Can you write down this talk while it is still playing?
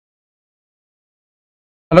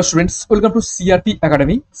Hello students, welcome to CRP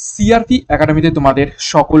academy. CRP একাডেমিতে তোমাদের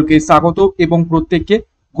সকলকে স্বাগত এবং প্রত্যেককে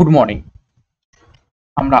গুড মর্নিং।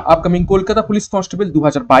 আমরা আপকামিং কলকাতা পুলিশ কনস্টেবল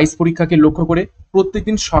 2022 পরীক্ষাকে লক্ষ্য করে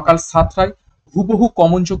প্রত্যেকদিন সকাল 7টায় হুবহু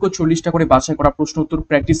কমনযোগ্য 40টা করে বাছাই করা প্রশ্ন উত্তর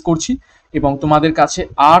প্র্যাকটিস করছি এবং তোমাদের কাছে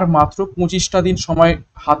আর মাত্র 25টা দিন সময়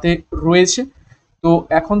হাতে রয়েছে। তো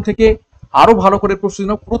এখন থেকে আরো ভালো করে প্রস্তুতি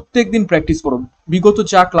নাও, প্রত্যেক দিন প্র্যাকটিস করো। বিগত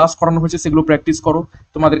যা ক্লাস করানো হয়েছে সেগুলো প্র্যাকটিস করো,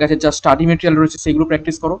 তোমাদের কাছে যা স্টাডি মেটেরিয়াল রয়েছে সেগুলো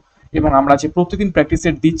প্র্যাকটিস করো এবং আমরা যে প্রত্যেকদিন প্র্যাকটিস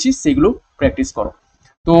সেট দিচ্ছি সেগুলো প্র্যাকটিস করো।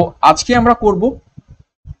 তো আজকে আমরা করব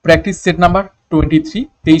প্র্যাকটিস সেট নাম্বার 23,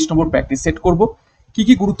 23 নম্বর প্র্যাকটিস সেট করব। কি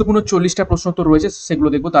কি গুরুত্বপূর্ণ 40টা প্রশ্ন উত্তর রয়েছে সেগুলো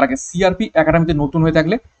দেখবো। তার আগে সিআরপি একাডেমিতে নতুন হয়ে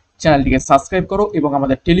থাকলে চ্যানেলটিকে সাবস্ক্রাইব করো এবং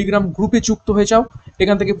আমাদের টেলিগ্রাম গ্রুপে যুক্ত হয়ে যাও।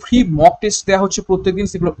 এখান থেকে ফ্রি মক টেস্ট দেওয়া হচ্ছে প্রত্যেকদিন,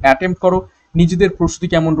 সেগুলো অ্যাটেম্প্ট করো, নিজেদের প্রস্তুতি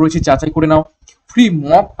কেমন রয়েছে যাচাই করে নাও। ফ্রি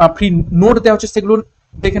নোট দেওয়া হচ্ছে, সেগুলো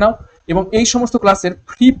দেখে নাও এবং এই সমস্ত ক্লাসের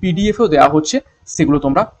ফ্রি পিডিএফও দেওয়া হচ্ছে, সেগুলো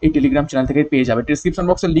তোমরা এই টেলিগ্রাম চ্যানেল থেকে পেয়ে যাবে। ডেসক্রিপশন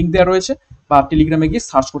বক্সের লিঙ্ক দেওয়া রয়েছে বা টেলিগ্রামে গিয়ে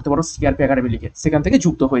সার্চ করতে পারো সিআরপি একাডেমি লিখে, সেখান থেকে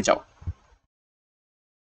যুক্ত হয়ে যাও।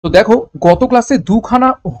 তো দেখো, গত ক্লাসে দুখানা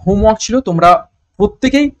হোমওয়ার্ক ছিল, তোমরা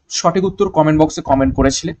প্রত্যেকেই সঠিক উত্তর কমেন্ট বক্সে কমেন্ট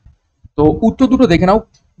করেছিলে। তো উত্তর দুটো দেখে নাও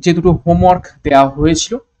যে দুটো হোমওয়ার্ক দেওয়া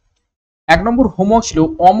হয়েছিল। 1 নম্বর হোমওয়ার্ক ছিল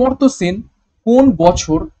অমর্ত্য সেন কোন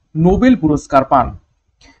বছর নোবেল পুরস্কার পান।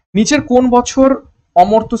 নিচের কোন বছর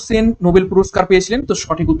অমর্ত্য সেন নোবেল পুরস্কার পেয়েছিলেন? তো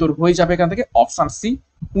সঠিক উত্তর হয়ে যাবে এখান থেকে অপশন সি,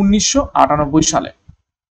 1998 সালে।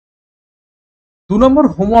 2 নম্বর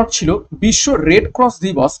হোমওয়ার্ক ছিল বিশ্ব রেড ক্রস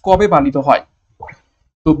দিবস কবে পালিত হয়।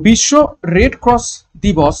 তো বিশ্ব রেড ক্রস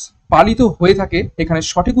দিবস পালিত হয়ে থাকে, এখানে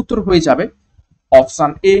সঠিক উত্তর হয়ে যাবে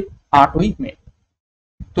অপশন এ, 8ই মে।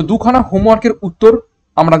 তো দুখানা হোমওয়ার্কের উত্তর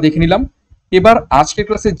আমরা দেখে নিলাম। এবার আজকের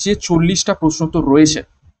ক্লাসে যে 40টা প্রশ্ন উত্তর রয়েছে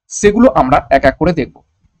সেগুলো আমরা এক এক করে দেখব।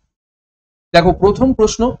 দেখো, প্রথম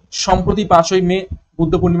প্রশ্ন, সম্প্রতি 5ই মে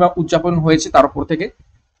বুদ্ধ পূর্ণিমা উদযাপন হয়েছে, তার উপর থেকে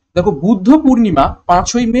দেখো, বুদ্ধ পূর্ণিমা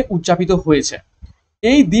 5ই মে উদযাপিত হয়েছে।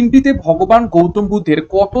 এই দিনটিতে ভগবান গৌতম বুদ্ধের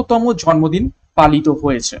কততম জন্মদিন পালিত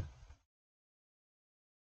হয়েছে?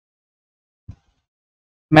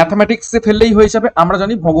 ম্যাথামেটিক্সে ফেললেই হয়ে যাবে। আমরা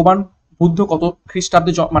জানি ভগবান বুদ্ধ কত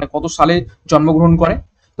খ্রিস্টাব্দে মানে কত সালে জন্মগ্রহণ করে।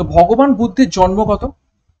 তো ভগবান বুদ্ধের জন্ম কত?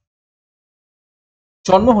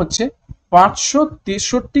 জন্ম হচ্ছে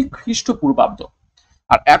 563 খ্রিস্টপূর্বাব্দ।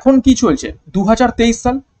 আর এখন কি চলছে? 2023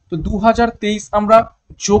 সাল। তো 2023 আমরা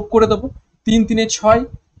যোগ করে দেবো, 3 3 6,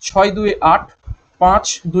 6 2 8, 5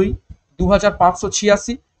 2,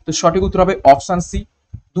 2586। তো সঠিক উত্তর হবে অপশন সি,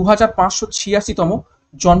 2586তম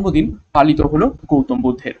জন্মদিন পালিত হলো গৌতম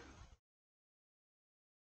বুদ্ধের।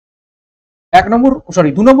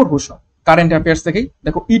 2 নম্বর প্রশ্ন, কারেন্ট অ্যাফেয়ার্স থেকেই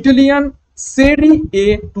দেখো, ইটালিয়ান সেরি এ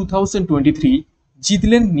 2023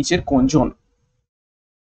 জিতলেন নিচের কোন জন?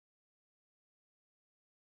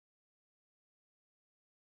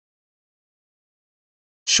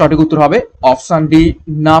 সঠিক উত্তর হবে অপশন ডি,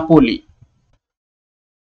 নাপোলি।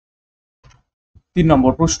 3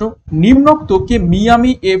 নম্বর প্রশ্ন, নিম্নোক্ত কে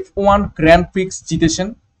মিয়ামি F1 গ্র্যান্ড প্রিক্স জিতেছেন?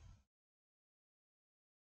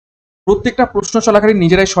 প্রত্যেকটা প্রশ্ন চলাকালীন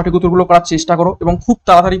নিজেরাই সঠিক উত্তরগুলো করার চেষ্টা করো এবং খুব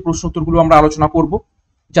তাড়াতাড়ি প্রশ্ন উত্তরগুলো আমরা আলোচনা করব,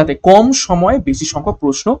 যাতে কম সময়ে বেশি সংখ্যক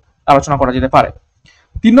প্রশ্ন আলোচনা করা যেতে পারে।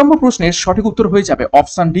 3 নম্বর প্রশ্নের সঠিক উত্তর হয়ে যাবে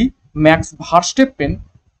option D, max ভার্স্টেপেন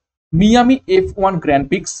Miami F1 grand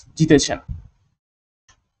Prix জিতেছেন।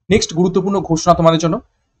 নেক্সট গুরুত্বপূর্ণ ঘোষণা তোমাদের জন্য,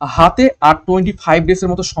 হাতে আর 25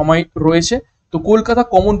 ডেজের মতো সময় রয়েছে। তো কলকাতা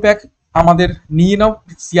কমন প্যাক আমাদের নিয়ে নাও,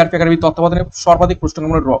 সিআরপি একাডেমির তত্ত্বাবধানে সর্বাধিক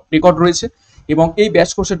প্রশ্নগুলোর রেকর্ড রয়েছে এবং এই ব্যাচ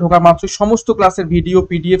কোর্সে ঢোকা মাত্রই সমস্ত ক্লাসের ভিডিও,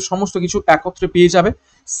 পিডিএফ সমস্ত কিছু একত্রে পেয়ে যাবে।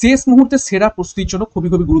 শেষ মুহূর্তে সেরা প্রস্তুতির জন্য খুবই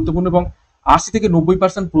গুরুত্বপূর্ণ এবং 80 থেকে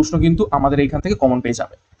 90% প্রশ্ন কিন্তু আমাদের এইখান থেকে কমন পেয়ে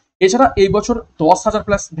যাবে। এছাড়া এই বছর 10,000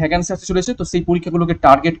 প্লাস ভ্যাকেন্সি আসতে চলেছে। তো সেই পরীক্ষাগুলোকে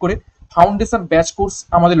টার্গেট করে ফাউন্ডেশন ব্যাচ কোর্স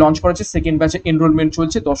আমাদের লঞ্চ করেছে। সেকেন্ড ব্যাচে এনরোলমেন্ট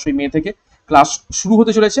চলছে, 10ই মে থেকে ক্লাস শুরু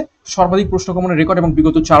হতে চলেছে। সর্বাধিক প্রশ্ন কমনের রেকর্ড এবং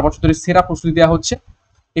বিগত 4 বছর ধরে সেরা প্রস্তুতি দেওয়া হচ্ছে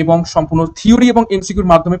এবং সম্পূর্ণ থিওরি এবং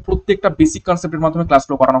এমসিকিউর মাধ্যমে প্রত্যেকটা বেসিক কনসেপ্টের মাধ্যমে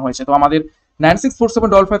ক্লাসগুলো করানো হয়েছে। তো আমাদের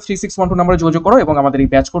 9647553612 নম্বরে যোগাযোগ করো এবং আমাদের এই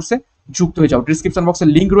ব্যাচ কোর্সে যুক্ত হয়ে যাও। ডিসক্রিপশন বক্সে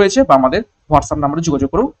লিঙ্ক রয়েছে বা আমাদের হোয়াটসঅ্যাপ নম্বরে যোগাযোগ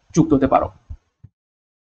করেও যুক্ত হতে পারো।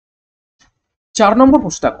 4 নম্বর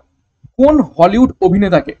প্রশ্ন, কোন হলিউড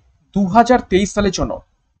অভিনেতাকে 2023 সালের জন্য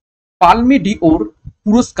পালমে ডিওর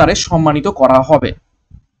পুরস্কারে সম্মানিত করা হবে?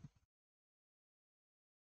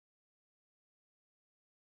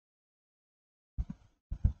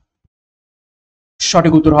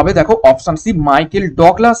 সঠিক উত্তর হবে দেখো অপশন সি, মাইকেল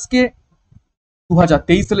ডগলাসকে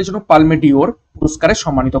 2023 সালের জন্য পালমে ডিওর পুরস্কারে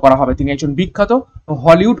সম্মানিত করা হবে। তিনি একজন বিখ্যাত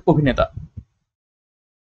হলিউড অভিনেতা।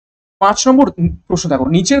 5 নম্বর প্রশ্ন দেখো,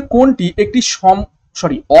 নিচের কোনটি একটি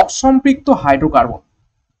অসম্পৃক্ত হাইড্রোকার্বন?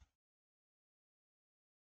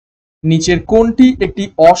 নিচের কোনটি একটি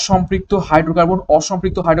অসম্পৃক্ত হাইড্রোকার্বন?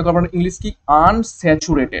 অসম্পৃক্ত হাইড্রোকার্বন ইংলিশ কি?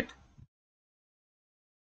 আনস্যাচুরেটেড।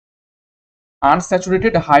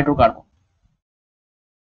 Unsaturated hydrocarbon.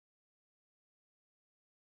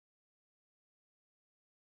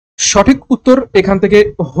 সঠিক উত্তর এখান থেকে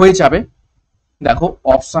হয়ে যাবে, দেখো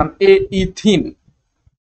অপশন এ, ইথিন।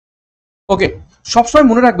 ওকে, সবসময়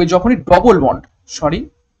মনে রাখবে যখনই ডবল বন্ড,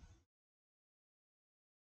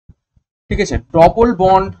 ঠিক আছে, ডবল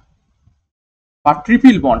বন্ড বা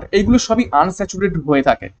ট্রিপল বন্ড এইগুলো সবই আনস্যাচুরেটেড হয়ে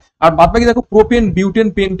থাকে। আর বাদ বাকি দেখো প্রোপেন, বিউটেন,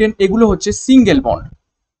 পেন্টেন এগুলো হচ্ছে সিঙ্গেল বন্ড।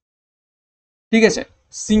 ঠিক আছে,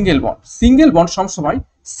 সিঙ্গেল বন্ড। সিঙ্গেল বন্ড সবসময়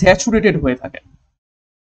স্যাচুরেটেড হয়ে থাকে।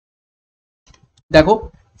 দেখো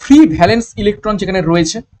ফ্রি ভ্যালেন্স ইলেকট্রন যেখানে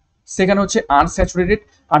রয়েছে সেখানে হচ্ছে আনস্যাচুরেটেড,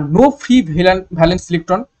 আর নো ফ্রি ভ্যালেন্স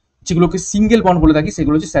ইলেকট্রন যেগুলোকে সিঙ্গেল বন্ড বলে থাকি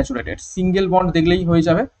সেগুলো হচ্ছে স্যাচুরেটেড। সিঙ্গেল বন্ড দেখলেই হয়ে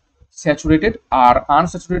যাবে স্যাচুরেটেড, আর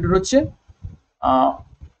আনস্যাচুরেটেড হচ্ছে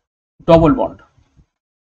ডবল বন্ড।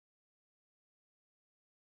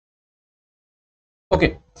 ওকে,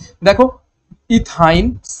 দেখো ইথাইন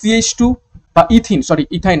CH2 বা ইথিন, সরি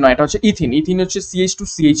ইথাইন নয়, এটা হচ্ছে ইথিন। ইথিন হচ্ছে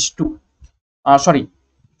CH2 সরি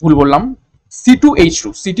ভুল বললাম, C2H2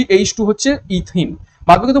 CTH2 হচ্ছে ইথিন।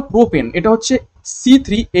 বাদ বাকি তো প্রোপেন, এটা হচ্ছে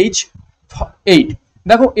C3H8।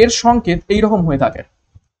 দেখো এর সংকেত এইরকম হয়ে থাকে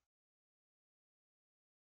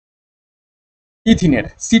ইথিনের।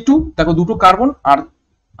 C2 দেখো দুটো কার্বন, আর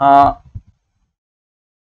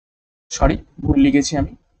সরি ভুল লিখেছি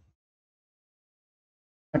আমি,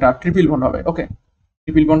 এটা ট্রিপল বন্ড হবে। ওকে,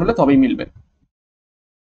 ট্রিপল বন্ড হলে তবেই মিলবে।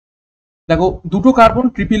 দেখো দুটো কার্বন,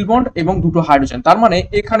 ট্রিপল বন্ড এবং দুটো হাইড্রোজেন, তার মানে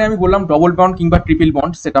এখানে আমি বললাম ডবল বন্ড কিংবা ট্রিপল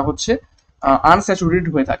বন্ড, সেটা হচ্ছে আনস্যাচুরেটেড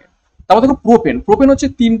হয়ে থাকে। তারপর দেখো প্রোপেন, প্রোপেন হচ্ছে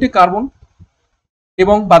তিনটে কার্বন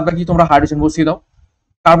এবং বাদ বাকি তোমরা হাইড্রোজেন বসিয়ে দাও।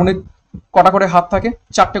 কার্বনের কটা করে হাত থাকে?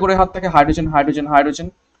 চারটে করে হাত থাকে। Hydrogen hydrogen hydrogen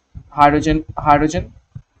hydrogen hydrogen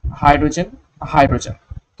hydrogen hydrogen.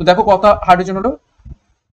 তো দেখো কত হাইড্রোজেন হলো?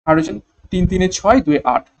 হাইড্রোজেন 3 3 6 2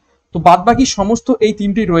 8। তো বাদ বাকি সমস্ত এই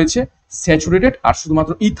তিনটি রয়েছে স্যাচুরেটেড, আর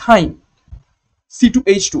শুধুমাত্র ইথাইন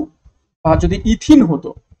C2H2 বা যদি ইথিন হতো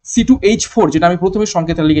C2H4 যেটা আমি প্রথমে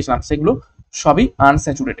সংকেতে লিখেছিলাম, সেগুলো সবই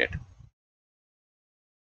আনস্যাচুরেটেড।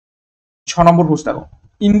 6 নম্বর প্রশ্ন দেখো,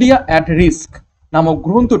 ইন্ডিয়া অ্যাট রিস্ক নামক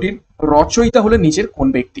গ্রন্থটির রচয়িতা হলেন নিচের কোন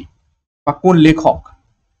ব্যক্তি বা কোন লেখক?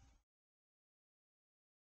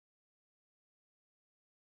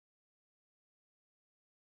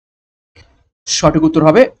 সঠিক উত্তর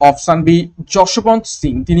হবে অপশন বি, যশবন্ত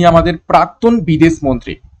সিং। তিনি আমাদের প্রাক্তন বিদেশ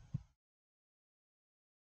মন্ত্রী।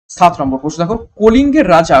 7 নম্বর প্রশ্ন দেখো, কলিঙ্গের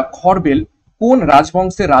রাজা খরবেল কোন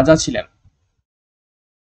রাজবংশের রাজা ছিলেন?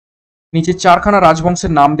 নিচে চারখানা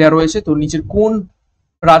রাজবংশের নাম দেওয়া রয়েছে, তো নিচের কোন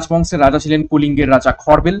রাজবংশের রাজা ছিলেন কলিঙ্গের রাজা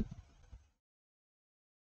খরবেল?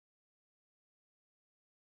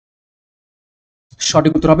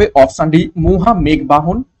 সঠিক উত্তর হবে অপশন ডি, মুহা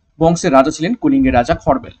মেঘবাহন বংশের রাজা ছিলেন কলিঙ্গের রাজা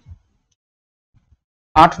খরবেল।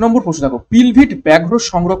 8 নম্বর প্রশ্ন দেখো, পিলভিট ব্যাঘ্র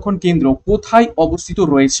সংরক্ষণ কেন্দ্র কোথায় অবস্থিত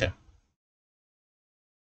রয়েছে?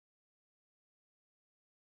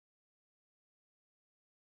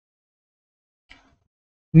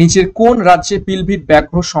 নিচের কোন রাজ্যে পিলভিট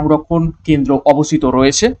ব্যাঘ্র সংরক্ষণ কেন্দ্র অবস্থিত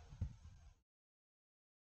রয়েছে?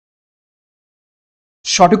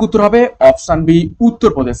 সঠিক উত্তর হবে অপশন বি,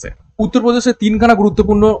 উত্তরপ্রদেশে। উত্তরপ্রদেশে তিনখানা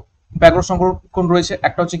গুরুত্বপূর্ণ ব্যাঘ্র সংরক্ষণ রয়েছে।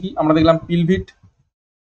 একটা হচ্ছে কি আমরা দেখলাম পিলভিট,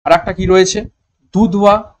 আর একটা কি রয়েছে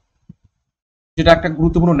দুধওয়া যেটা একটা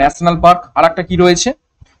গুরুত্বপূর্ণ ন্যাশনাল পার্ক, আর একটা কি রয়েছে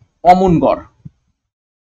অমনগড়।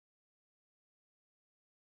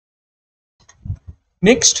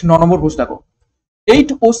 নেক্সট 9 নম্বর প্রশ্ন দেখো, 8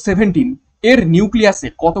 ও 17 এর নিউক্লিয়াসে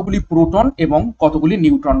কতগুলি প্রোটন এবং কতগুলি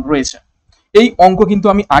নিউট্রন রয়েছে? এই অঙ্ক কিন্তু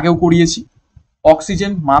আমি আগেও করিয়েছি।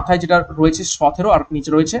 অক্সিজেন মাথায় যেটা রয়েছে 17 আর নিচে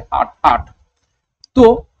রয়েছে 8। তো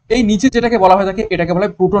এই নিচে যেটাকে বলা হয়ে থাকে এটাকে বলা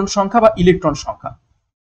হয় প্রোটন সংখ্যা বা ইলেকট্রন সংখ্যা।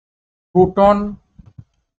 প্রোটন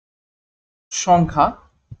সংখ্যা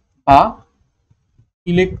বা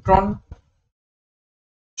ইলেকট্রন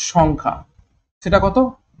সংখ্যা, সেটা কত?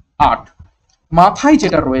 8। মাথায়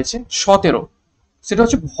যেটা রয়েছে 17 সেটা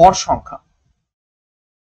হচ্ছে ভর সংখ্যা।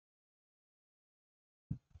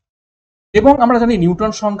 এবং আমরা জানি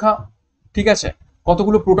নিউট্রন সংখ্যা, ঠিক আছে,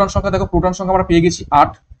 কতগুলো প্রোটন সংখ্যা দেখো, প্রোটন সংখ্যা আমরা পেয়ে গেছি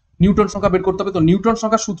 8, নিউট্রন সংখ্যা বের করতে হবে। তো নিউট্রন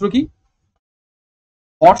সংখ্যার সূত্র কি?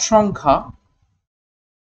 ভর সংখ্যা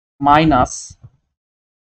মাইনাস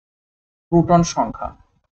প্রোটন সংখ্যা,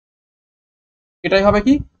 এটাই হবে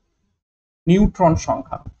কি নিউট্রন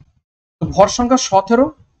সংখ্যা। তো ভর সংখ্যা 17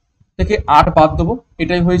 থেকে 8 বাদ দেবো,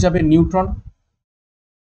 এটাই হয়ে যাবে নিউট্রন।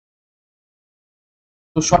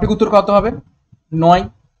 তো সঠিক উত্তর কত হবে? 9।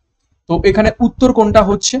 তো এখানে উত্তর কোনটা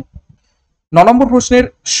হচ্ছে? 9 নম্বর প্রশ্নের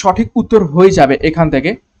সঠিক উত্তর হয়ে যাবে এখান থেকে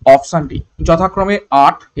অপশন ডি যথাক্রমে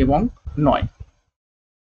 8 এবং 9।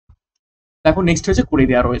 দেখো নেক্সট হচ্ছে করে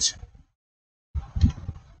দেওয়া রয়েছে।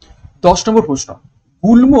 10 নম্বর প্রশ্ন,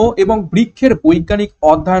 গুল্ম এবং বৃক্ষের বৈজ্ঞানিক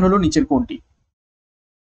অধ্যয়ন হলো নিচের কোনটি?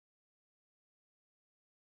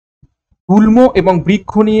 গুল্ম এবং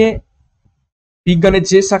বৃক্ষ নিয়ে বিজ্ঞানের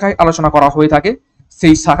যে শাখায় আলোচনা করা হয়ে থাকে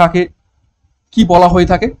সেই শাখাকে কি বলা হয়ে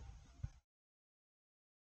থাকে?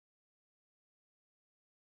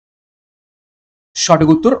 সঠিক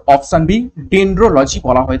উত্তর অপশন বি ডেন্ড্রোলজি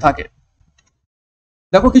বলা হয়ে থাকে।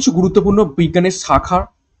 দেখো কিছু গুরুত্বপূর্ণ বিজ্ঞানের শাখা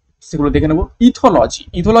সেগুলো দেখে নেব। ইথোলজি,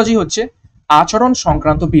 ইথোলজি হচ্ছে আচরণ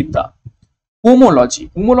সংক্রান্ত বিদ্যা। পোমোলজি,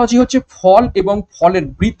 পোমোলজি হচ্ছে ফল এবং ফলের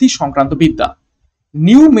বৃদ্ধি সংক্রান্ত বিদ্যা।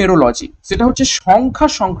 নিউমেরোলজি, সেটা হচ্ছে সংখ্যা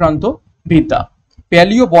সংক্রান্ত বিদ্যা।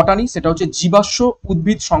 প্যালিও বটানি, সেটা হচ্ছে জীবাশ্ম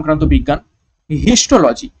উদ্ভিদ সংক্রান্ত বিজ্ঞান।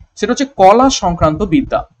 হিস্টোলজি, সেটা হচ্ছে কলা সংক্রান্ত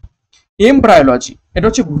বিদ্যা। এমব্রায়োলজি, এটা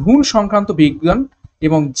হচ্ছে ভ্রূণ সংক্রান্ত বিজ্ঞান।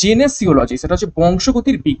 এবং জেনেসিওলজি, সেটা হচ্ছে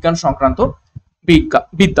বংশগতির বিজ্ঞান সংক্রান্ত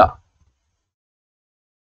বিদ্যা।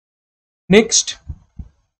 নেক্সট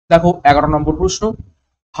দেখো 11 নম্বর প্রশ্ন,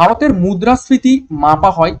 ভারতের মুদ্রাস্ফীতি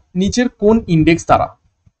মাপা হয় নিচের কোন ইন্ডেক্স দ্বারা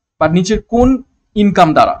বা নিচের কোন ইনকাম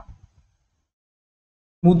দ্বারা?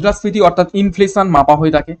 মুদ্রাস্ফীতি অর্থাৎ ইনফ্লেশন মাপা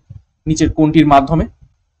হয়ে থাকে নিচের কোনটির মাধ্যমে?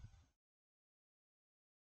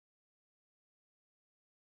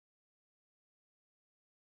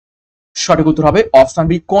 সঠিক উত্তর হবে option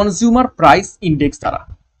B consumer price index দ্বারা,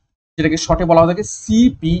 যেটাকে শর্টে বলা হয়ে থাকে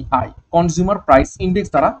সিপিআই। কনজিউমার প্রাইস ইন্ডেক্স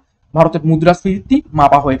দ্বারা ভারতের মুদ্রাস্ফীতি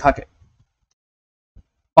মাপা হয়ে থাকে।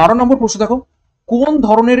 12 নম্বর প্রশ্ন দেখো, কোন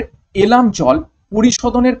ধরনের এলাম জল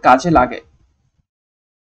পরিশোধনের কাজে লাগে?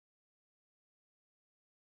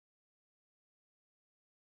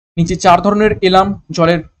 নিচে 4 ধরনের এলাম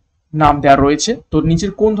জলের নাম দেওয়া রয়েছে, তো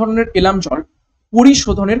নিচের কোন ধরনের এলাম জল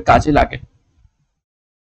পরিশোধনের কাজে লাগে?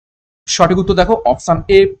 সঠিক উত্তর দেখো অপশন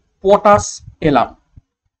এ পটাশ এলাম।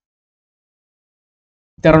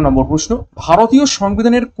 13 নম্বর প্রশ্ন, ভারতীয়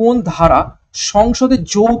সংবিধানের কোন ধারা সংসদের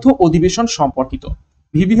যৌথ অধিবেশন সম্পর্কিত?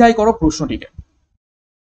 ভিভিআই করো প্রশ্নটিকে।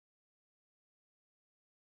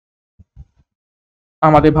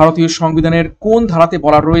 আমাদের ভারতীয় সংবিধানের কোন ধারাতে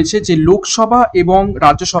বলা রয়েছে যে লোকসভা এবং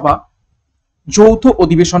রাজ্যসভা যৌথ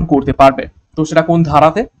অধিবেশন করতে পারবে? তো সেটা কোন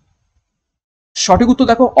ধারাতে? সঠিক উত্তর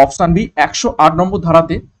দেখো অপশন বি 108 নম্বর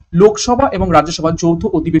ধারাতে লোকসভা এবং রাজ্যসভা যৌথ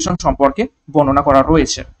অধিবেশন সম্পর্কে বর্ণনা করা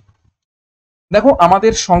রয়েছে। দেখো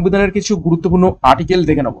আমাদের সংবিধানের কিছু গুরুত্বপূর্ণ আর্টিকেল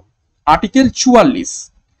দেখে নেব। আর্টিকেল 44,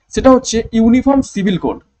 সেটা হচ্ছে ইউনিফর্ম সিভিল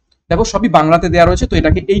কোড। দেখো সবই বাংলাতে দেওয়া রয়েছে, তো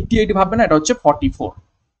এটাকে 88 ভাববে না, এটা হচ্ছে 44।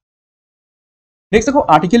 নেক্সট দেখো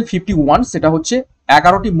আর্টিকেল 51, সেটা হচ্ছে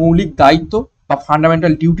 11টি মৌলিক দায়িত্ব বা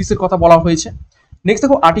ফান্ডামেন্টাল ডিউটিসের কথা বলা হয়েছে। নেক্সট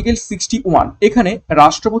দেখো আর্টিকেল 61, এখানে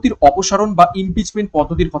রাষ্ট্রপতির অপসারণ বা ইমপিচমেন্ট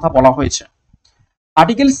পদ্ধতির কথা বলা হয়েছে।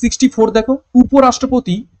 আর্টিকেল 64 দেখো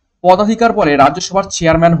উপরাষ্ট্রপতি পদাধিকার বলে রাজ্যসভার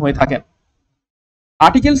চেয়ারম্যান হয়ে থাকেন।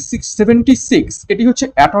 আর্টিকেল 76, এটি হচ্ছে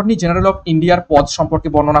অ্যাটর্নি জেনারেল অফ ইন্ডিয়ার পদ সম্পর্কে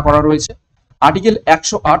বর্ণনা করা রয়েছে। আর্টিকেল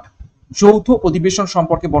 108 যৌথ অধিবেশন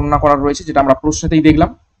সম্পর্কে বর্ণনা করা রয়েছে, যেটা আমরা প্রশ্নতেই দেখলাম।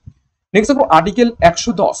 নেক্সট দেখো আর্টিকেল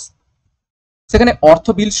 110, সেখানে অর্থ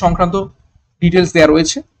বিল সংক্রান্ত ডিটেলস দেওয়া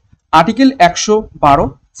রয়েছে। আর্টিকেল 112,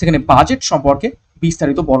 সেখানে বাজেট সম্পর্কে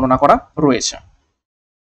বিস্তারিত বর্ণনা করা রয়েছে।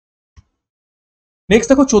 নেক্সট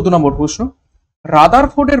দেখো 14 নম্বর প্রশ্ন,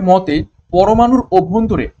 রাদারফোর্ডের মতে পরমাণুর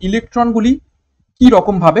অভ্যন্তরে ইলেকট্রনগুলি কি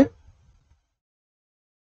রকম ভাবে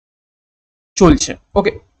চলছে?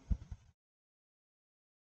 ওকে,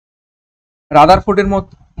 রাদারফোর্ডের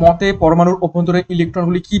মতে পরমাণুর অভ্যন্তরে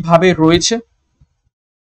ইলেকট্রনগুলি কিভাবে রয়েছে?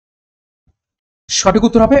 সঠিক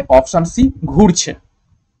উত্তর হবে অপশন সি ঘুরছে।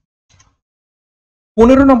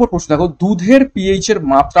 15 নম্বর প্রশ্ন দেখো, দুধের পিএইচ এর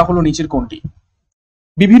মাত্রা হলো নিচের কোনটি?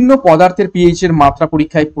 বিভিন্ন পদার্থের পিএইচ এর মাত্রা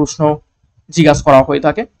পরীক্ষায় প্রশ্ন জিজ্ঞাসা করা হয়ে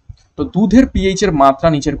থাকে, তো দুধের পিএইচ এর মাত্রা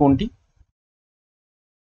নিচের কোনটি?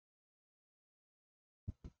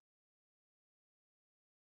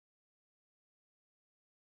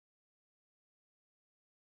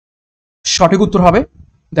 সঠিক উত্তর হবে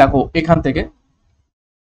দেখো এখান থেকে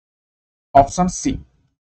অপশন সি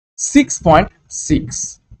 6.6।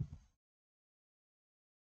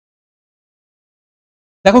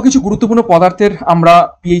 দেখো কিছু গুরুত্বপূর্ণ পদার্থের আমরা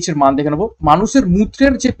পিএইচ এর মান দেখে নেবো। মানুষের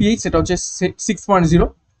মূত্রের যে পিএইচ সেটা হচ্ছে 6.0,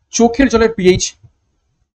 চোখের জলের পিএইচ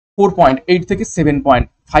 4.8 থেকে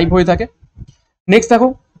 7.5 হয়ে থাকে। নেক্সট দেখো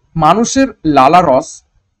মানুষের লালা রস,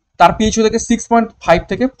 তার পিএইচ হয়ে থাকে 6.5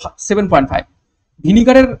 থেকে 7.5।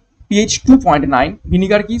 ভিনিগারের পিএইচ 2.9।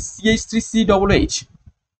 ভিনিগার কি? CH3COOH,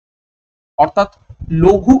 অর্থাৎ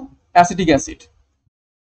লঘু অ্যাসিটিক অ্যাসিড।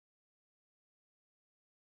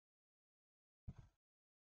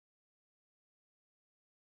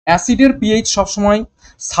 অ্যাসিডের পিএইচ সবসময়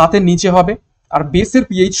 7 এর নিচে হবে, আর বেসের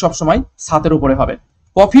পিএইচ সবসময় 7-এর উপরে হবে।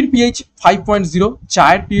 কফির পিএইচ 5.0,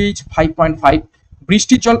 চায়ের পিএইচ 5.5,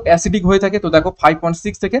 বৃষ্টির জল অ্যাসিডিক হয়ে থাকে, তো দেখো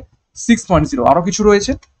 5.6 থেকে 6.0। আরো কিছু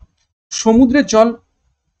রয়েছে। সমুদ্রের জল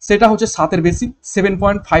সেটা হচ্ছে 7-এর বেশি,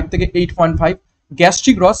 7.5 থেকে 8.5।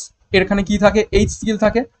 গ্যাস্ট্রিক রস এখানে কি থাকে, HCl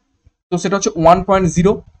থাকে, তো সেটা হচ্ছে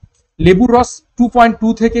 1.0। লেবুর রস 2.2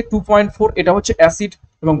 থেকে 2.4, এটা হচ্ছে অ্যাসিড।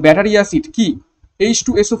 এবং ব্যাটারি অ্যাসিড কি,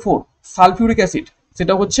 H2SO4 সালফিউরিক অ্যাসিড,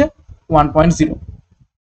 সেটা হচ্ছে 1.0।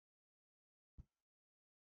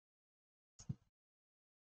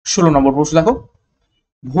 16 নম্বর প্রশ্ন দেখো,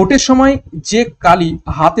 ভোটের সময় যে কালি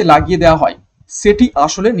হাতে লাগিয়ে দেওয়া হয় সেটি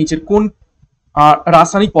আসলে নিচের কোন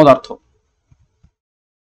রাসায়নিক পদার্থ?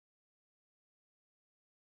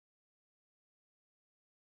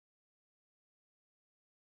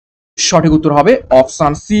 সঠিক উত্তর হবে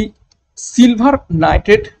অপশন সি, সিলভার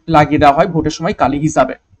নাইট্রেট লাগিয়ে দেওয়া হয় ভোটের সময় কালি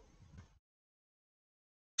হিসাবে।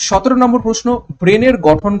 17 নম্বর প্রশ্ন, ব্রেনের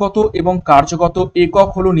গঠনগত এবং কার্যগত একক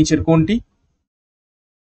হলো নিচের কোনটি?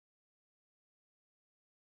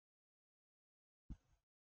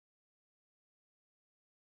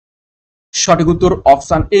 সঠিক উত্তর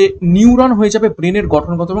অপশন এ, নিউরন হয়ে যাবে ব্রেনের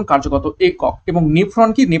গঠনগত এবং কার্যগত একক। এবং নেফ্রন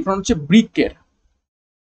কি, নেফ্রন হচ্ছে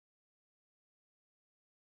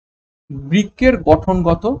বৃক্কের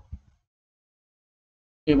গঠনগত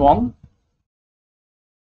এবং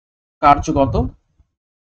কার্যগত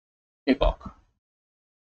একক।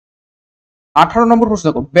 18 নম্বর প্রশ্ন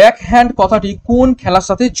দেখো, ব্যাক হ্যান্ড কথাটি কোন খেলার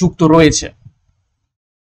সাথে যুক্ত রয়েছে?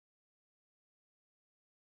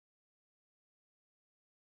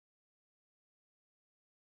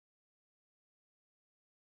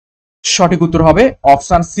 সঠিক উত্তর হবে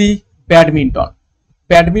অপশন সি, ব্যাডমিন্টন।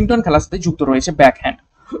 ব্যাডমিন্টন খেলার সাথে যুক্ত রয়েছে ব্যাক হ্যান্ড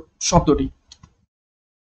শব্দটি।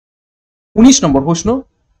 19 নম্বর প্রশ্ন,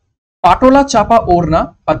 পাটোলা চাপা ওড়না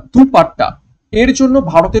বা দুপাট্টা এর জন্য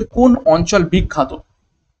ভারতের কোন অঞ্চল বিখ্যাত?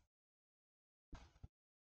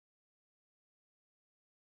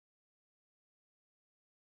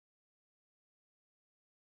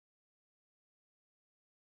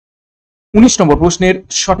 উনিশ নম্বর প্রশ্নের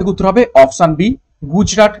সঠিক উত্তর হবে অপশন বি,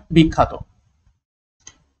 গুজরাট বিখ্যাত।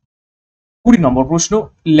 20 নম্বর প্রশ্ন,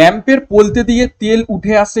 ল্যাম্পের পোলতে দিয়ে তেল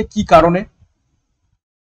উঠে আসে কি কারণে?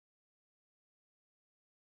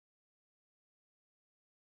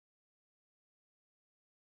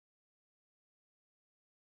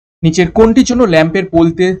 নিচের কোনটির জন্য ল্যাম্পের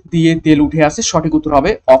পোলতে দিয়ে তেল উঠে আসে? সঠিক উত্তর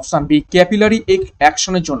হবে অপশন বি, ক্যাপিলারি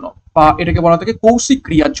অ্যাকশনের জন্য, বা এটাকে বলা থাকে কৌশিক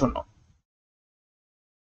ক্রিয়ার জন্য।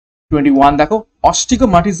 21 দেখো,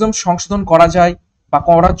 অস্টিগমাটিজম সংশোধন করা যায় বা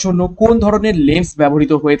করার জন্য কোন ধরনের লেন্স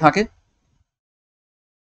ব্যবহৃত হয়ে থাকে?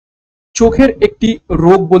 চোখের একটি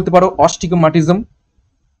রোগ বলতে পারো অস্টিগমাটিজম,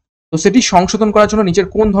 তো সেটি সংশোধন করার জন্য নিচের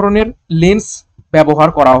কোন ধরনের লেন্স ব্যবহার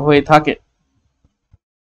করা হয়ে থাকে?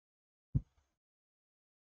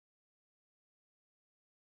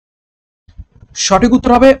 সঠিক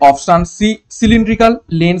উত্তর হবে অপশন সি, সিলিন্ড্রিক্যাল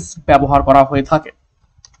লেন্স ব্যবহার করা হয়ে থাকে।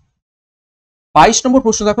 22 নম্বর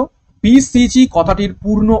প্রশ্ন দেখো, বিসিজি কথাটির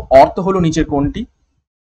পূর্ণ অর্থ হলো নিচের কোনটি?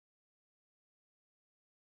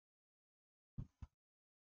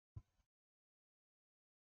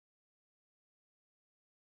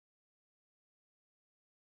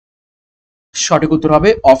 সঠিক উত্তর হবে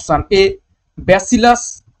option A, bacillus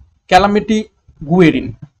calamity Guérin.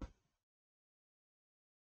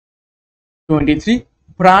 23,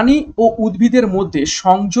 প্রাণী ও উদ্ভিদের মধ্যে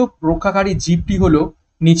সংযোগ রক্ষাকারী জীবটি হলো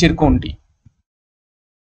নিচের কোনটি?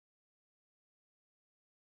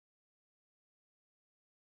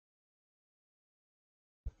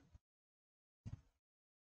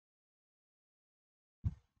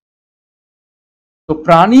 তো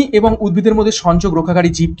প্রাণী এবং উদ্ভিদের মধ্যে সংযোগ রক্ষাকারী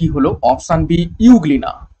জীব কি হলো? Option B,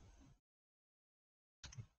 euglena.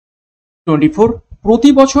 24, প্রতি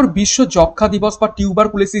বছর বিশ্ব যক্ষ্মা দিবস বা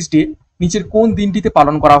টিউবারকুলোসিস ডে নিচের কোন দিনটিতে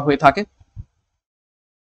পালন করা হয়ে থাকে?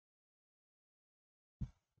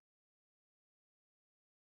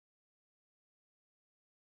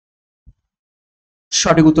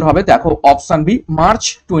 সঠিক উত্তর হবে দেখো অপশন বি, মার্চ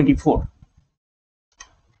 24।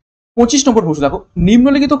 25 নম্বর প্রশ্ন দেখো,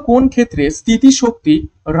 নিম্নলিখিত কোন ক্ষেত্রে স্থিতিশক্তি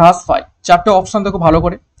হ্রাস পায়? চারটে অপশন দেখো ভালো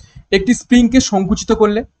করে। একটি স্প্রিংকে সংকুচিত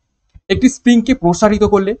করলে, একটি স্প্রিংকে প্রসারিত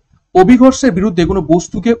করলে, অভিঘর্ষের বিরুদ্ধে কোনো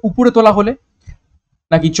বস্তুকে উপরে তোলা হলে,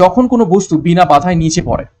 নাকি যখন কোনো বস্তু বিনা বাধায় নিচে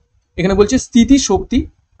পড়ে। এখানে বলছে স্থিতিশক্তি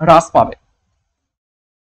হ্রাস পাবে,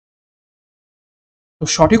 তো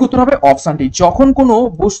সঠিক উত্তর হবে অপশনটি, যখন কোনো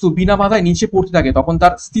বস্তু বিনা বাধায় নিচে পড়তে থাকে তখন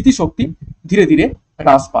তার স্থিতিশক্তি ধীরে ধীরে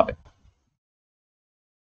হ্রাস পাবে।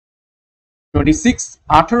 26,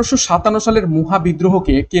 1857 সালের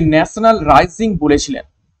মহাবিদ্রোহকে কে ন্যাশনাল রাইজিং বলেছিলেন?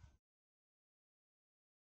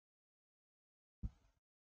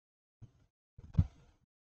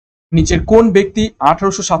 নিচের কোন ব্যক্তি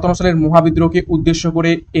 1857 সালের মহাবিদ্রোহকে উদ্দেশ্য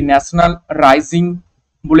করে এ ন্যাশনাল রাইজিং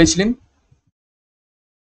বলেছিলেন?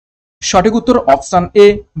 সঠিক উত্তর অপশন এ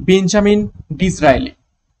বেঞ্জামিন ডিসরায়েলি।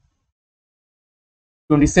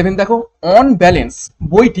 27 দেখো, অন ব্যালেন্স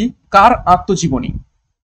বইটি কার আত্মজীবনী?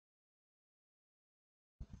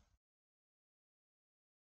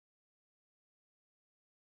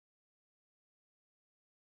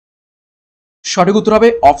 সঠিক উত্তর হবে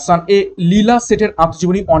অপশন এ লীলা সেটের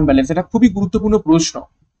আত্মজীবনী অন ব্যালেন্স। এটা খুবই গুরুত্বপূর্ণ প্রশ্ন।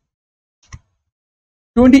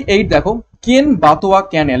 28 দেখো, কেন বাতোয়া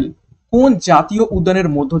ক্যানেল কোন জাতীয় উদ্যানের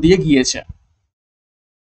মধ্য দিয়ে গিয়েছে?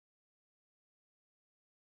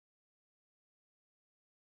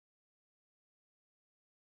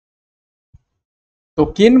 তো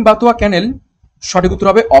কেন বাতোয়া ক্যানেল সঠিক উত্তর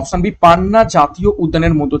হবে অপশন বি পান্না জাতীয়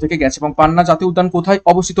উদ্যানের মধ্য থেকে গেছে। এবং পান্না জাতীয় উদ্যান কোথায়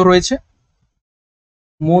অবস্থিত রয়েছে?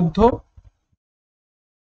 মধ্য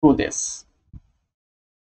প্রদেশ।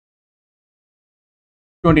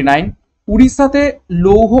 29, উড়িষ্যাতে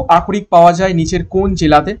লৌহ আকরিক পাওয়া যায় নিচের কোন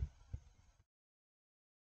জেলাতে?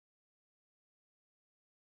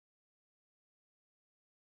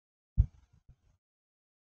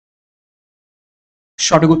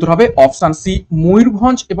 সঠিক উত্তর হবে অপশন সি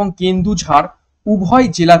ময়ূরভঞ্জ এবং কেন্দুঝাড় উভয়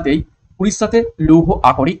জেলাতেই উড়িষ্যাতে লৌহ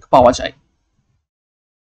আকরিক পাওয়া যায়।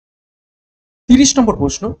 30 নম্বর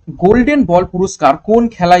প্রশ্ন, গোল্ডেন বল পুরস্কার কোন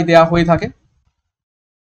খেলায় দেয়া হয়ে থাকে?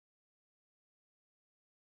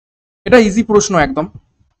 এটা ইজি প্রশ্ন একদম।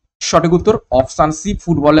 সঠিক উত্তর অপশন সি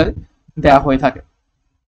ফুটবলে দেয়া হয়ে থাকে।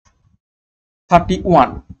 31,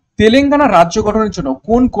 তেলেঙ্গানা রাজ্য গঠনের জন্য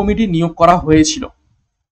কোন কমিটি নিয়োগ করা হয়েছিল?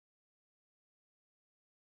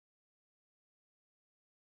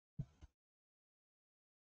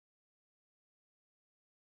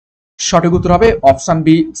 সঠিক উত্তর হবে অপশন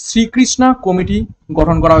বি শ্রীকৃষ্ণা কমিটি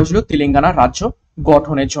গঠন করা হয়েছিল তেলেঙ্গানা রাজ্য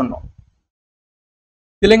গঠনের জন্য।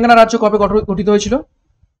 তেলেঙ্গানা রাজ্য কবে গঠিত হয়েছিল?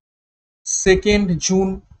 2 জুন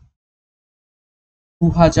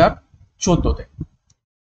 2014-তে।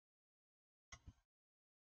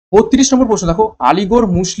 32 নম্বর প্রশ্ন দেখো, আলিগড়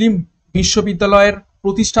মুসলিম বিশ্ববিদ্যালয়ের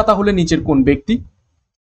প্রতিষ্ঠাতা হলেন নিচের কোন ব্যক্তি?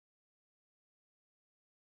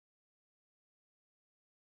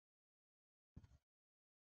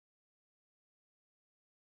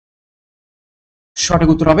 সঠিক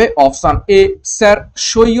উত্তর হবে option A sir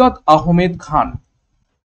Syed Ahmed Khan.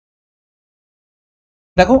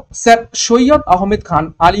 দেখো, স্যার সৈয়দ আহমেদ খান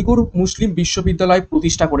আলিগড় মুসলিম বিশ্ববিদ্যালয়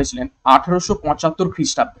প্রতিষ্ঠা করেছিলেন 1875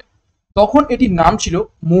 খ্রিস্টাব্দে। তখন এটির নাম ছিল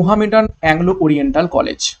মোহামেডান অ্যাংলো ওরিয়েন্টাল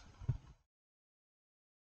কলেজ।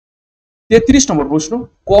 33 নম্বর প্রশ্ন,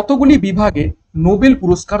 কতগুলি বিভাগে নোবেল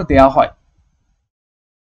পুরস্কার দেয়া হয়?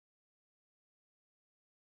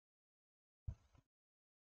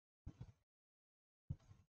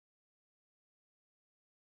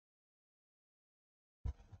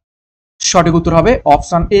 সঠিক উত্তর হবে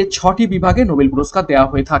অপশন এ 6টি বিভাগে নোবেল পুরস্কার দেওয়া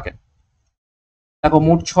হয়ে থাকে। দেখো,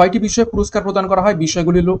 মোট 6টি বিষয়ে পুরস্কার প্রদান করা হয়।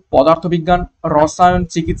 বিষয়গুলি হল পদার্থবিজ্ঞান, রসায়ন,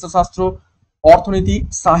 চিকিৎসা শাস্ত্র, অর্থনীতি,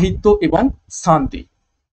 সাহিত্য এবং শান্তি।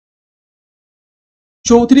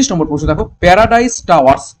 34 নম্বর প্রশ্ন দেখো, প্যারাডাইস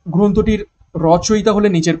টাওয়ার্স গ্রন্থটির রচয়িতা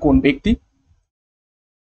হলেন নিচের কোন ব্যক্তি?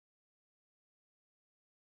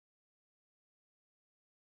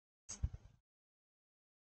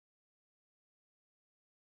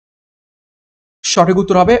 সঠিক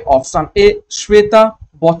উত্তর হবে অপশন এ শ্বেতা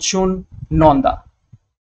বচ্চন নন্দা।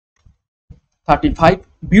 35,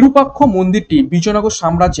 বিরূপাক্ষ মন্দিরটি বিজয়নগর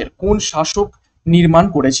সাম্রাজ্যের কোন শাসক নির্মাণ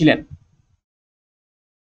করেছিলেন?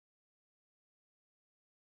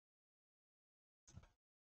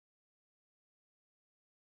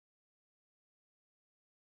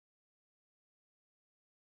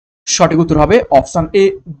 সঠিক উত্তর হবে অপশন এ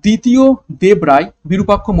দ্বিতীয় দেবরায়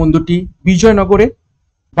বিরূপাক্ষ মন্দিরটি বিজয়নগরে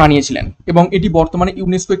বানিয়েছিলেন এবং এটি বর্তমানে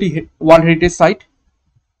ইউনেস্কো একটি ওয়ার্ল্ড হেরিটেজ সাইট।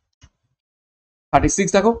 36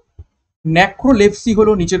 দেখো, ন্যাক্রোলেপসি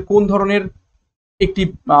হলো নিচের কোন ধরনের একটি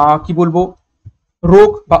কি বলবো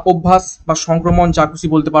রোগ বা অভ্যাস বা সংক্রমণ, যা খুশি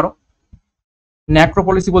বলতে পারো।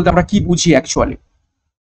 ন্যাক্রোপলিসি বলতে আমরা কি বুঝি অ্যাকচুয়ালি?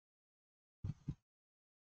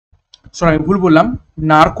 আমি ভুল বললাম,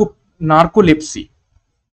 নার্কোলেপসি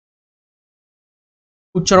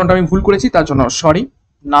উচ্চারণটা আমি ভুল করেছি, তার জন্য সরি।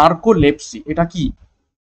 নার্কোলেপসি এটা কি?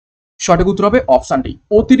 সঠিক উত্তর হবে অপশন ডি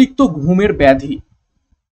অতিরিক্ত ঘুমের ব্যাধি।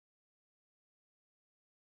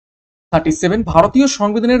 37, ভারতীয়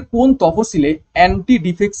সংবিধানের কোন তফসিলে অ্যান্টি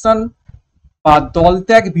ডিফেকশন বা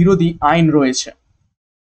দলত্যাগ বিরোধী আইন রয়েছে?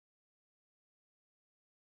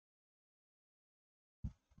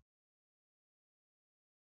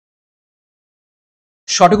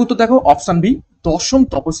 সঠিক উত্তর দেখো অপশন বি 10ম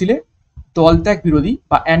তফসিলে দলত্যাগ বিরোধী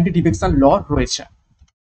বা অ্যান্টি ডিফেকশন ল রয়েছে।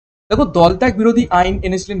 দেখো, দলত্যাগ বিরোধী আইন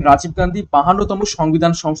এনেছিলেন রাজীব গান্ধী 52তম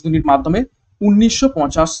সংবিধান সংশোধনীর মাধ্যমে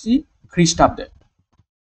 1985 খ্রিস্টাব্দে।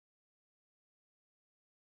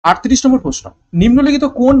 38 নম্বর প্রশ্ন, নিম্নলিখিত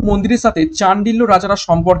কোন মন্দিরের সাথে চান্ডিল্য রাজারা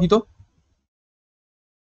সম্পর্কিত?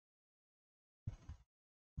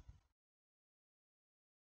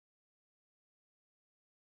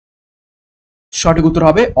 সঠিক উত্তর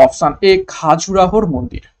হবে অপশন এ, খাজুরাহোর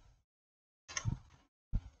মন্দির।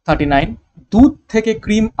 39, দুধ থেকে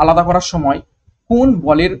ক্রিম আলাদা করার সময় কোন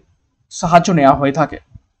বলের সাহায্য নেওয়া হয়ে থাকে?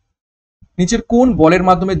 নিচের কোন বলের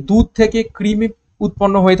মাধ্যমে দুধ থেকে ক্রিম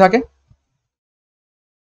উৎপন্ন হয়ে থাকে?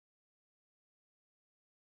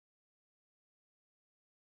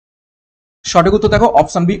 সঠিক উত্তর দেখো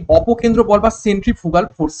অপশন বি, অপকেন্দ্র বল বা সেন্ট্রিফুগাল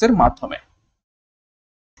ফোর্সের মাধ্যমে।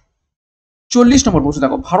 40 নম্বর প্রশ্ন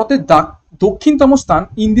দেখো, ভারতের দক্ষিণতম স্থান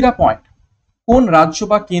ইন্দিরা পয়েন্ট কোন রাজ্য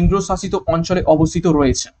বা কেন্দ্র শাসিত অঞ্চলে অবস্থিত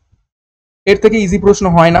রয়েছে? এর থেকে ইজি প্রশ্ন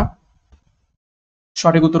হয় না,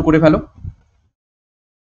 সঠিক উত্তর করে ফেলো।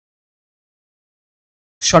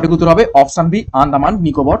 সঠিক উত্তর হবে অপশন বি, আন্দামান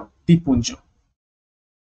নিকোবর দ্বীপপুঞ্জ।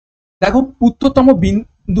 দেখো, উত্তরতম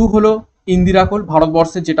বিন্দু হলো ইন্দিরাকোল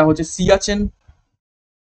ভারতবর্ষের, যেটা হচ্ছে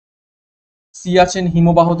সিয়াচেন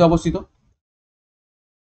হিমবাহতে অবস্থিত।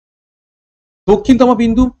 দক্ষিণতম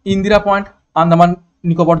বিন্দু ইন্দিরা পয়েন্ট আন্দামান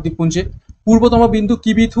নিকোবর দ্বীপপুঞ্জে। পূর্বতম বিন্দু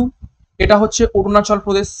কিবিথু, এটা হচ্ছে অরুণাচল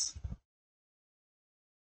প্রদেশ।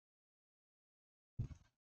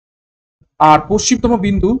 আর পশ্চিমতম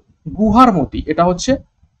বিন্দু গুহারমতি, এটা হচ্ছে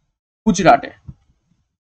গুজরাটে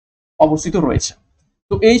অবস্থিত রয়েছে।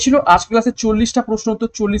 তো এই ছিল আজ ক্লাসে 40টা প্রশ্ন উত্তর।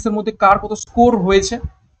 40-এর মধ্যে কার কত স্কোর হয়েছে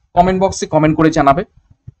কমেন্ট বক্সে কমেন্ট করে জানাবে,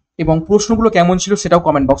 এবং প্রশ্নগুলো কেমন ছিল সেটাও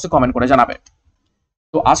কমেন্ট বক্সে কমেন্ট করে জানাবে।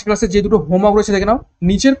 তো আজ ক্লাসে যে দুটো হোমওয়ার্ক রয়েছে দেখে নাও।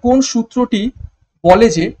 নিচের কোন সূত্রটি বলে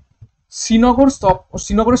যে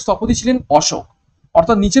শ্রীনগরের স্থপতি ছিলেন অশোক?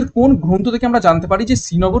 অর্থাৎ নিচের কোন গ্রন্থ থেকে আমরা জানতে পারি যে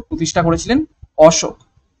শ্রীনগর প্রতিষ্ঠা করেছিলেন অশোক?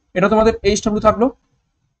 এটা তোমাদের HW থাকলো।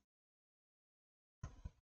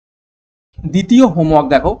 দ্বিতীয় হোমওয়ার্ক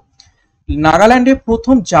দেখো, নাগাল্যান্ডে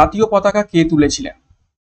প্রথম জাতীয় পতাকা কে তুলেছিলেন?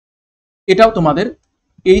 এটাও তোমাদের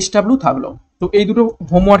HW থাকলো। তো এই দুটো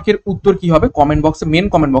হোমওয়ার্কের উত্তর কি হবে কমেন্ট বক্সে, মেন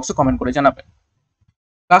কমেন্ট বক্সে কমেন্ট করে জানাবে।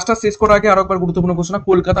 ক্লাসটা শেষ করার আগে আরো একবার গুরুত্বপূর্ণ ঘোষণা,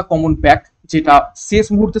 কলকাতা কমন প্যাক, যেটা শেষ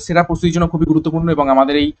মুহূর্তে সেরা প্রস্তুতির জন্য খুবই গুরুত্বপূর্ণ, এবং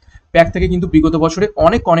আমাদের এই প্যাক থেকে কিন্তু বিগত বছরে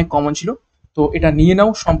অনেক অনেক কমন ছিল। তো এটা নিয়ে নাও,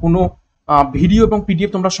 সম্পূর্ণ ভিডিও এবং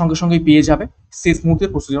PDF তোমরা সঙ্গে সঙ্গেই পেয়ে যাবে। শেষ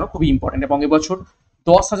মুহূর্তের প্রস্তুতির জন্য খুবই ইম্পর্টেন্ট, এবং এবছর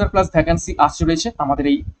 10,000 প্লাস ভ্যাকান্সি আসছে রয়েছে। আমাদের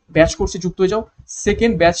এই ব্যাচ কোর্সে যুক্ত হয়ে যাও।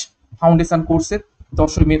 সেকেন্ড ব্যাচ ফাউন্ডেশন কোর্সের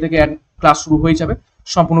 10 মে থেকে ক্লাস শুরু হয়ে যাবে।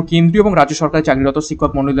 সম্পূর্ণ কেন্দ্রীয় এবং রাজ্য সরকারি চাকরিরত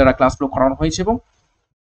শিক্ষক মন্ডলী দ্বারা ক্লাসগুলো করানো হয়েছে, এবং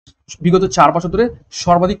বিগত 4 বছর ধরে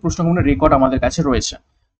সর্বাধিক প্রশ্নগুলোর রেকর্ড আমাদের কাছে রয়েছে।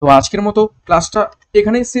 তো আজকের মতো ক্লাসটা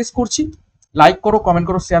এখানেই শেষ করছি। লাইক করো, কমেন্ট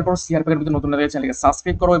করো, শেয়ার করো। CRP একাডেমিতে নতুন হলে চ্যানেলকে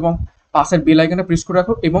সাবস্ক্রাইব করো এবং পাশের বেল আইকনে প্রেস করে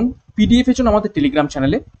রাখো, এবং PDF এর জন্য আমাদের টেলিগ্রাম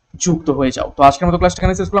চ্যানেলে যুক্ত হয়ে যাও। তো আজকের মতো ক্লাসটা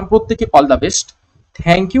এখানে শেষ করলাম। প্রত্যেককে all the best.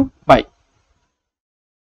 Thank you, by.